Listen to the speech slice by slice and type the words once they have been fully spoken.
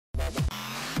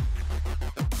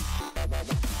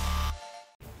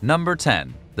Number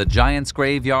 10. The Giant's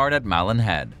Graveyard at Malin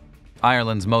Head.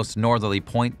 Ireland's most northerly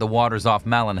point, the waters off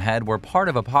Malin Head were part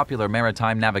of a popular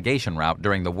maritime navigation route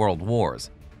during the World Wars.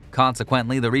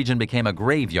 Consequently, the region became a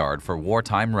graveyard for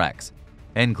wartime wrecks.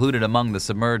 Included among the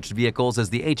submerged vehicles is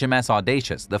the HMS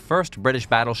Audacious, the first British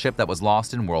battleship that was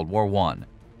lost in World War I.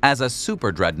 As a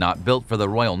super dreadnought built for the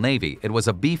Royal Navy, it was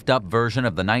a beefed-up version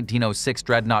of the 1906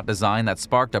 dreadnought design that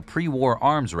sparked a pre-war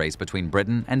arms race between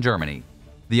Britain and Germany.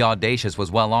 The Audacious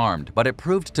was well armed, but it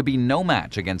proved to be no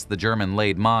match against the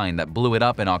German-laid mine that blew it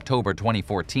up in October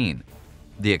 2014.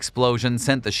 The explosion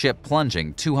sent the ship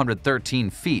plunging 213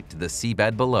 feet to the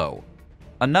seabed below.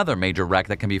 Another major wreck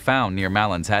that can be found near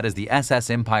Malin's Head is the SS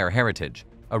Empire Heritage.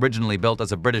 Originally built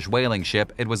as a British whaling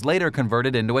ship, it was later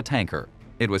converted into a tanker.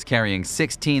 It was carrying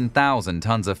 16,000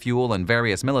 tons of fuel and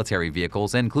various military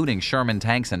vehicles, including Sherman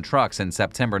tanks and trucks, in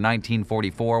September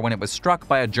 1944 when it was struck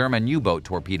by a German U-boat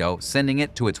torpedo, sending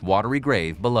it to its watery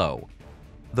grave below.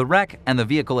 The wreck and the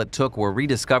vehicle it took were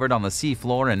rediscovered on the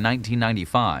seafloor in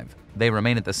 1995. They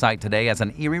remain at the site today as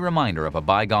an eerie reminder of a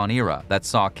bygone era that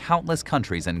saw countless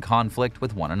countries in conflict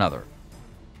with one another.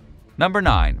 Number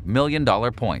 9. Million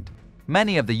Dollar Point.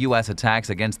 Many of the U.S. attacks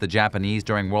against the Japanese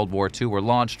during World War II were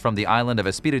launched from the island of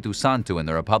Espiritu Santo in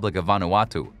the Republic of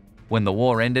Vanuatu. When the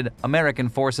war ended, American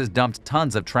forces dumped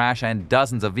tons of trash and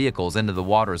dozens of vehicles into the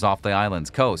waters off the island's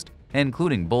coast,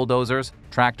 including bulldozers,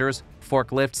 tractors,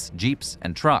 forklifts, jeeps,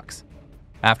 and trucks.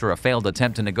 After a failed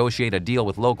attempt to negotiate a deal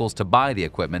with locals to buy the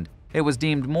equipment, it was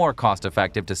deemed more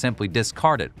cost-effective to simply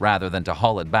discard it rather than to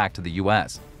haul it back to the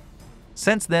U.S.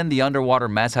 Since then, the underwater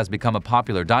mess has become a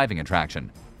popular diving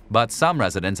attraction, but some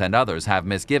residents and others have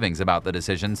misgivings about the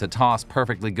decision to toss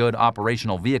perfectly good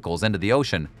operational vehicles into the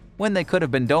ocean when they could have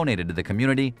been donated to the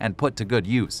community and put to good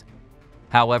use.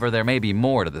 However, there may be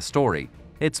more to the story.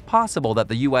 It's possible that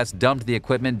the U.S. dumped the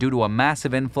equipment due to a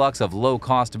massive influx of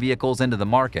low-cost vehicles into the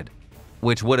market,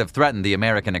 which would have threatened the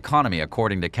American economy,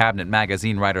 according to Cabinet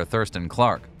magazine writer Thurston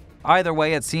Clark. Either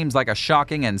way, it seems like a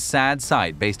shocking and sad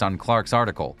sight based on Clark's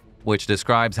article, which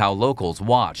describes how locals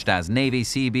watched as Navy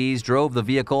Seabees drove the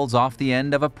vehicles off the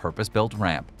end of a purpose-built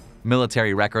ramp.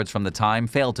 Military records from the time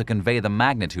failed to convey the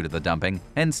magnitude of the dumping,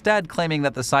 instead claiming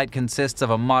that the site consists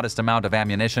of a modest amount of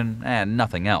ammunition and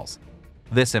nothing else.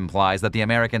 This implies that the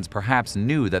Americans perhaps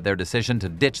knew that their decision to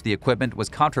ditch the equipment was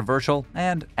controversial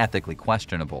and ethically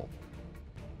questionable.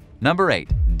 Number 8.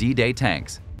 D-Day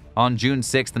Tanks. On June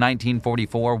 6,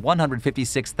 1944,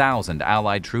 156,000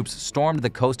 Allied troops stormed the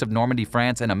coast of Normandy,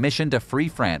 France in a mission to free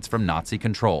France from Nazi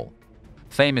control.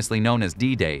 Famously known as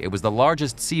D-Day, it was the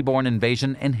largest seaborne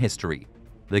invasion in history.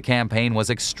 The campaign was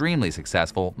extremely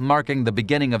successful, marking the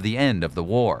beginning of the end of the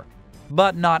war.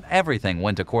 But not everything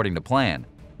went according to plan.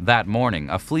 That morning,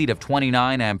 a fleet of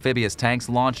 29 amphibious tanks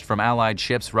launched from Allied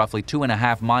ships roughly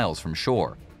 2.5 miles from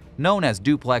shore. Known as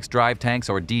duplex drive tanks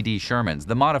or DD Shermans,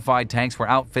 the modified tanks were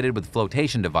outfitted with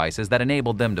flotation devices that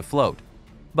enabled them to float.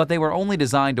 But they were only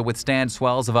designed to withstand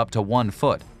swells of up to 1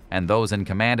 foot, and those in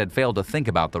command had failed to think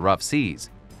about the rough seas.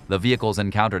 The vehicles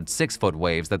encountered 6-foot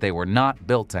waves that they were not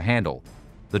built to handle.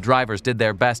 The drivers did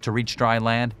their best to reach dry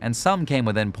land, and some came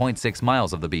within 0.6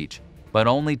 miles of the beach, but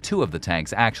only 2 of the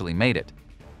tanks actually made it.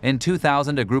 In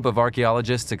 2000, a group of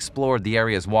archaeologists explored the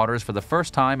area's waters for the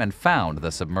first time and found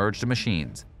the submerged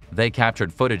machines. They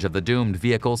captured footage of the doomed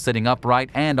vehicles sitting upright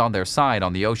and on their side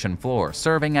on the ocean floor,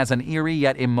 serving as an eerie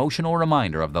yet emotional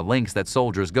reminder of the lengths that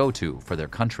soldiers go to for their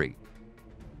country.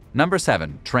 Number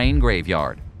 7. Train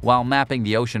Graveyard. While mapping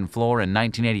the ocean floor in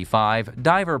 1985,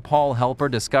 diver Paul Helper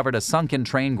discovered a sunken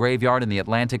train graveyard in the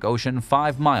Atlantic Ocean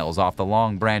 5 miles off the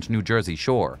Long Branch, New Jersey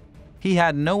shore. He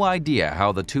had no idea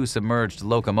how the 2 submerged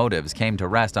locomotives came to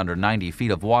rest under 90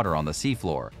 feet of water on the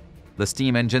seafloor. The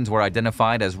steam engines were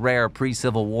identified as rare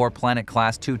pre-Civil War Planet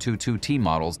Class 222T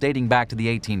models dating back to the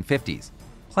 1850s.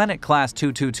 Planet Class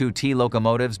 222T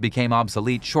locomotives became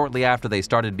obsolete shortly after they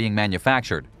started being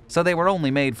manufactured, so they were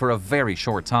only made for a very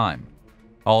short time.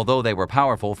 Although they were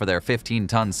powerful for their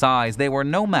 15-ton size, they were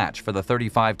no match for the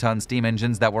 35-ton steam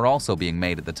engines that were also being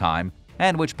made at the time,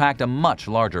 and which packed a much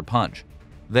larger punch.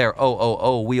 Their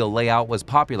 000 wheel layout was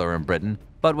popular in Britain,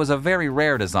 but was a very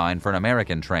rare design for an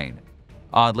American train.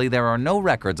 Oddly, there are no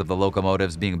records of the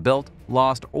locomotives being built,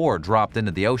 lost, or dropped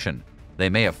into the ocean. They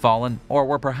may have fallen, or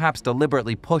were perhaps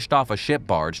deliberately pushed off a ship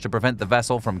barge to prevent the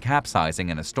vessel from capsizing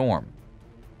in a storm.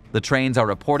 The trains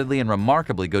are reportedly in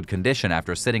remarkably good condition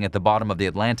after sitting at the bottom of the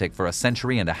Atlantic for a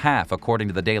century and a half, according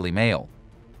to the Daily Mail.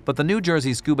 But the New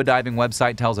Jersey scuba diving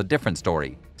website tells a different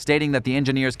story, stating that the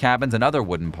engineers' cabins and other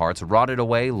wooden parts rotted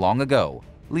away long ago,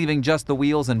 leaving just the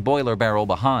wheels and boiler barrel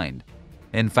behind.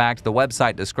 In fact, the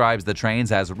website describes the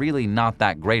trains as really not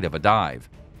that great of a dive.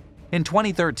 In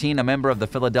 2013, a member of the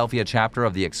Philadelphia chapter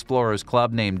of the Explorers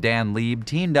Club named Dan Lieb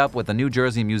teamed up with the New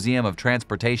Jersey Museum of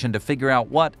Transportation to figure out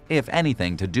what, if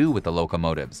anything, to do with the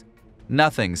locomotives.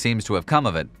 Nothing seems to have come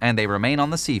of it, and they remain on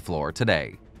the seafloor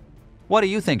today. What do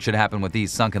you think should happen with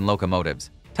these sunken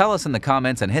locomotives? Tell us in the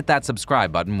comments and hit that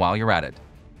subscribe button while you're at it.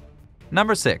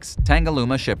 Number 6.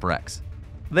 Tangalooma Shipwrecks.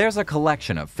 There's a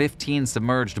collection of 15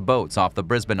 submerged boats off the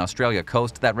Brisbane, Australia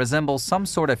coast that resembles some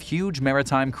sort of huge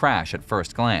maritime crash at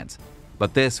first glance.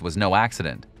 But this was no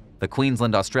accident. The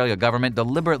Queensland, Australia government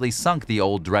deliberately sunk the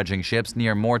old dredging ships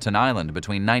near Moreton Island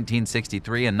between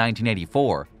 1963 and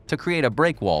 1984 to create a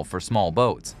breakwall for small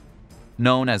boats.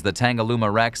 Known as the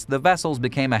Tangalooma wrecks, the vessels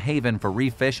became a haven for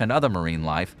reef fish and other marine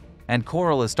life, and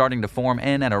coral is starting to form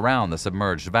in and around the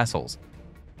submerged vessels.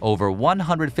 Over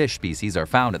 100 fish species are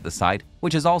found at the site,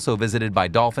 which is also visited by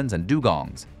dolphins and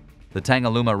dugongs. The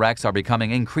Tangalooma wrecks are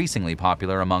becoming increasingly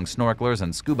popular among snorkelers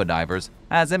and scuba divers,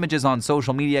 as images on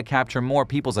social media capture more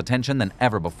people's attention than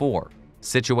ever before.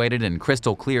 Situated in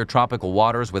crystal clear tropical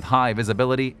waters with high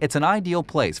visibility, it's an ideal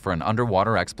place for an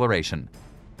underwater exploration.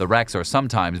 The wrecks are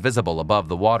sometimes visible above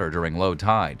the water during low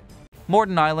tide.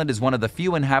 Moreton Island is one of the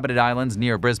few inhabited islands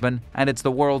near Brisbane, and it's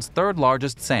the world's third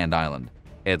largest sand island.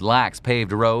 It lacks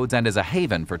paved roads and is a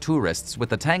haven for tourists, with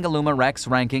the Tangalooma wrecks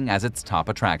ranking as its top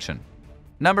attraction.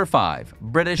 Number 5.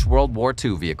 British World War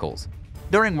II Vehicles.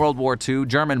 During World War II,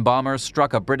 German bombers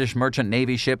struck a British merchant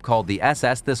navy ship called the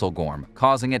SS Thistlegorm,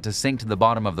 causing it to sink to the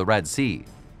bottom of the Red Sea.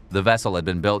 The vessel had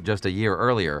been built just a year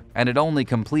earlier, and had only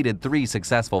completed 3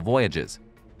 successful voyages.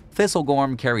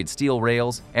 Thistlegorm carried steel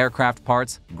rails, aircraft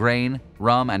parts, grain,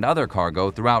 rum, and other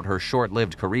cargo throughout her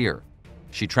short-lived career.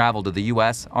 She traveled to the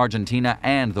US, Argentina,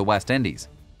 and the West Indies.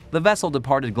 The vessel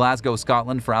departed Glasgow,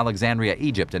 Scotland for Alexandria,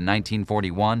 Egypt in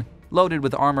 1941, loaded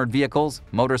with armored vehicles,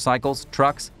 motorcycles,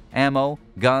 trucks, ammo,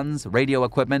 guns, radio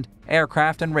equipment,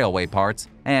 aircraft and railway parts,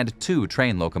 and 2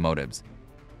 train locomotives.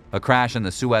 A crash in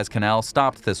the Suez Canal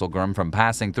stopped Thistlegorm from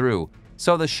passing through,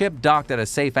 so the ship docked at a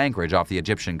safe anchorage off the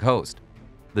Egyptian coast.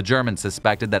 The Germans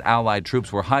suspected that Allied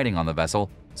troops were hiding on the vessel,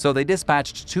 so they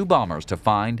dispatched 2 bombers to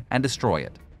find and destroy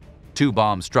it. 2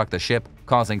 bombs struck the ship,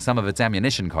 causing some of its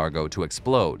ammunition cargo to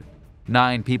explode.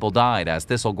 9 people died as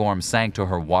Thistlegorm sank to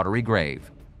her watery grave.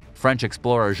 French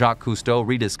explorer Jacques Cousteau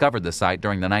rediscovered the site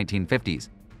during the 1950s.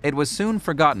 It was soon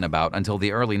forgotten about until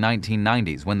the early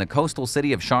 1990s when the coastal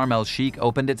city of Sharm el-Sheikh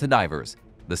opened it to divers.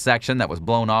 The section that was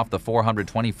blown off the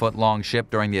 420-foot-long ship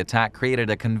during the attack created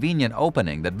a convenient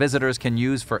opening that visitors can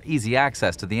use for easy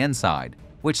access to the inside,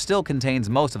 which still contains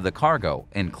most of the cargo,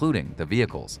 including the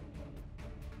vehicles.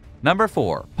 Number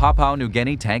 4. Papua New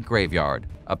Guinea Tank Graveyard.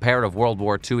 A pair of World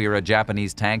War II-era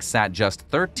Japanese tanks sat just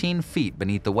 13 feet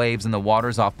beneath the waves in the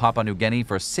waters off Papua New Guinea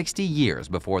for 60 years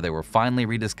before they were finally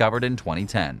rediscovered in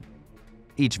 2010.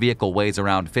 Each vehicle weighs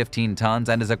around 15 tons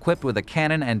and is equipped with a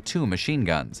cannon and 2 machine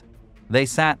guns. They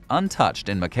sat untouched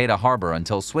in Makeda Harbor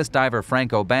until Swiss diver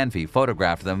Franco Banfi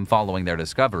photographed them following their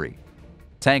discovery.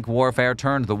 Tank warfare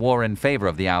turned the war in favor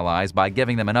of the Allies by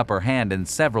giving them an upper hand in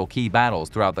several key battles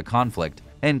throughout the conflict,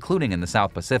 including in the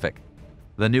South Pacific.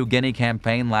 The New Guinea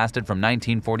campaign lasted from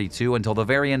 1942 until the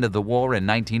very end of the war in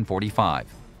 1945.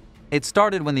 It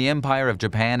started when the Empire of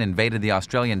Japan invaded the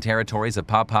Australian territories of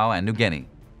Papua and New Guinea.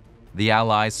 The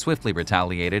Allies swiftly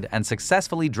retaliated and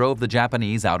successfully drove the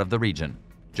Japanese out of the region.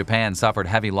 Japan suffered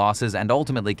heavy losses and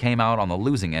ultimately came out on the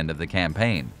losing end of the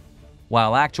campaign.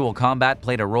 While actual combat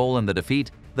played a role in the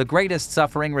defeat, the greatest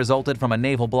suffering resulted from a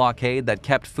naval blockade that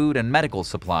kept food and medical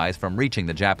supplies from reaching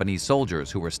the Japanese soldiers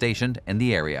who were stationed in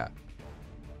the area.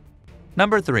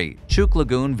 Number 3. Chuuk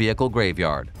Lagoon Vehicle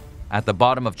Graveyard. At the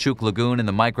bottom of Chuuk Lagoon in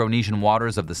the Micronesian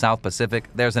waters of the South Pacific,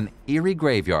 there's an eerie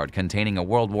graveyard containing a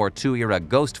World War II-era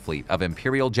ghost fleet of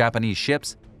Imperial Japanese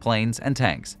ships, planes, and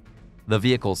tanks. The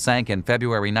vehicle sank in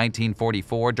February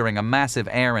 1944 during a massive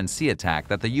air and sea attack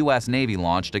that the U.S. Navy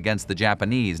launched against the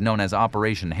Japanese known as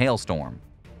Operation Hailstorm.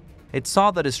 It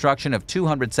saw the destruction of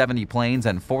 270 planes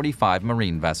and 45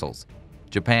 marine vessels.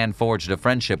 Japan forged a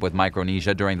friendship with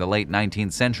Micronesia during the late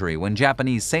 19th century when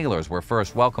Japanese sailors were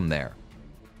first welcomed there.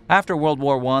 After World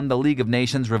War I, the League of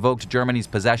Nations revoked Germany's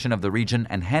possession of the region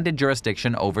and handed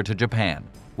jurisdiction over to Japan,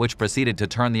 which proceeded to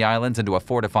turn the islands into a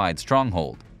fortified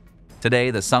stronghold.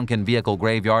 Today, the sunken vehicle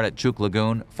graveyard at Chuuk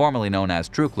Lagoon, formerly known as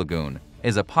Truk Lagoon,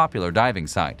 is a popular diving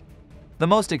site. The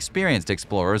most experienced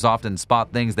explorers often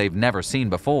spot things they've never seen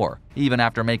before, even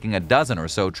after making a dozen or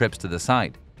so trips to the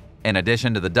site. In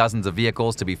addition to the dozens of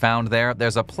vehicles to be found there,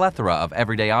 there's a plethora of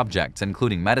everyday objects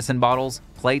including medicine bottles,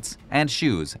 plates, and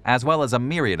shoes, as well as a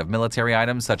myriad of military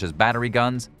items such as battery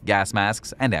guns, gas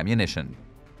masks, and ammunition.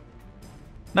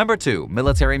 Number 2.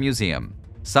 Military Museum.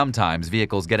 Sometimes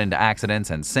vehicles get into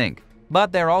accidents and sink,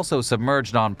 But they're also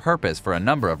submerged on purpose for a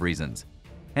number of reasons.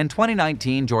 In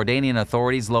 2019, Jordanian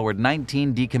authorities lowered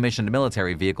 19 decommissioned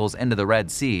military vehicles into the Red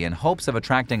Sea in hopes of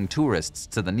attracting tourists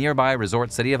to the nearby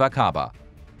resort city of Aqaba.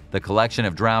 The collection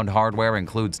of drowned hardware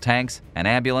includes tanks, an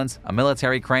ambulance, a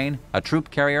military crane, a troop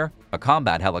carrier, a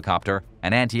combat helicopter,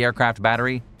 an anti-aircraft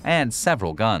battery, and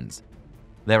several guns.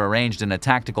 They're arranged in a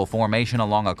tactical formation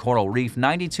along a coral reef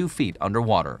 92 feet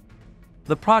underwater.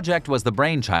 The project was the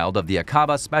brainchild of the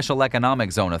Aqaba Special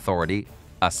Economic Zone Authority,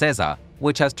 ASEZA,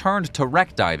 which has turned to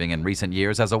wreck diving in recent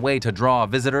years as a way to draw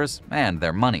visitors and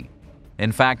their money.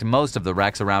 In fact, most of the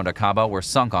wrecks around Aqaba were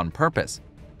sunk on purpose.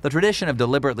 The tradition of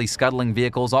deliberately scuttling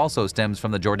vehicles also stems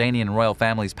from the Jordanian royal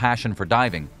family's passion for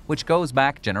diving, which goes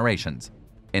back generations.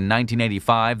 In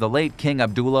 1985, the late King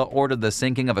Abdullah ordered the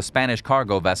sinking of a Spanish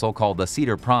cargo vessel called the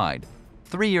Cedar Pride.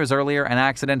 3 years earlier, an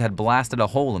accident had blasted a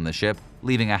hole in the ship,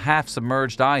 leaving a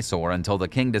half-submerged eyesore until the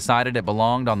king decided it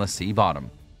belonged on the sea bottom.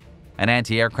 An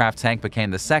anti-aircraft tank became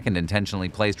the second intentionally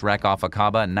placed wreck off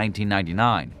Aqaba in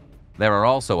 1999. There are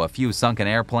also a few sunken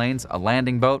airplanes, a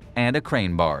landing boat, and a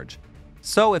crane barge.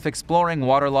 So if exploring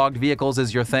waterlogged vehicles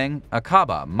is your thing,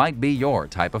 Aqaba might be your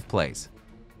type of place.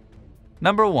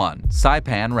 Number 1.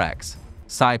 Saipan Wrecks.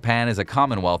 Saipan is a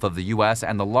commonwealth of the U.S.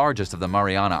 and the largest of the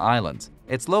Mariana Islands.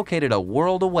 It's located a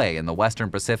world away in the western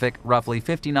Pacific, roughly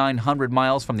 5,900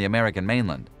 miles from the American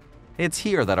mainland. It's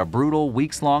here that a brutal,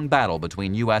 weeks-long battle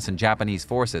between U.S. and Japanese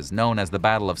forces, known as the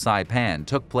Battle of Saipan,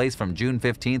 took place from June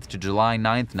 15 to July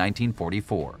 9,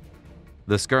 1944.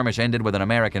 The skirmish ended with an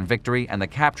American victory and the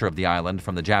capture of the island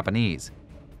from the Japanese.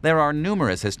 There are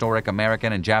numerous historic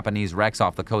American and Japanese wrecks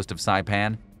off the coast of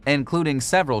Saipan, including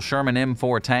several Sherman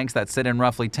M4 tanks that sit in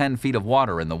roughly 10 feet of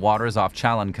water in the waters off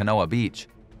Chalan Kanoa Beach.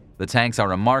 The tanks are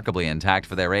remarkably intact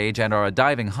for their age and are a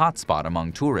diving hotspot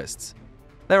among tourists.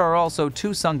 There are also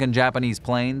 2 sunken Japanese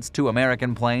planes, 2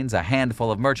 American planes, a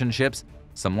handful of merchant ships,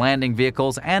 some landing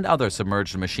vehicles, and other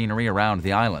submerged machinery around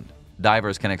the island.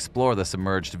 Divers can explore the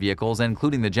submerged vehicles,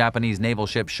 including the Japanese naval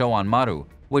ship Shoan Maru,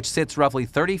 which sits roughly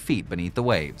 30 feet beneath the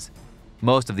waves.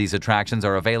 Most of these attractions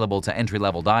are available to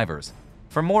entry-level divers.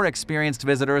 For more experienced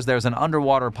visitors, there's an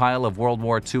underwater pile of World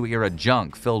War II-era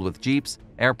junk filled with jeeps,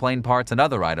 airplane parts, and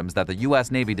other items that the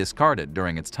U.S. Navy discarded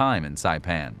during its time in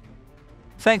Saipan.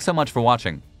 Thanks so much for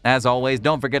watching. As always,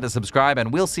 don't forget to subscribe,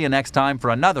 and we'll see you next time for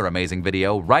another amazing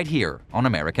video right here on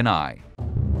American Eye.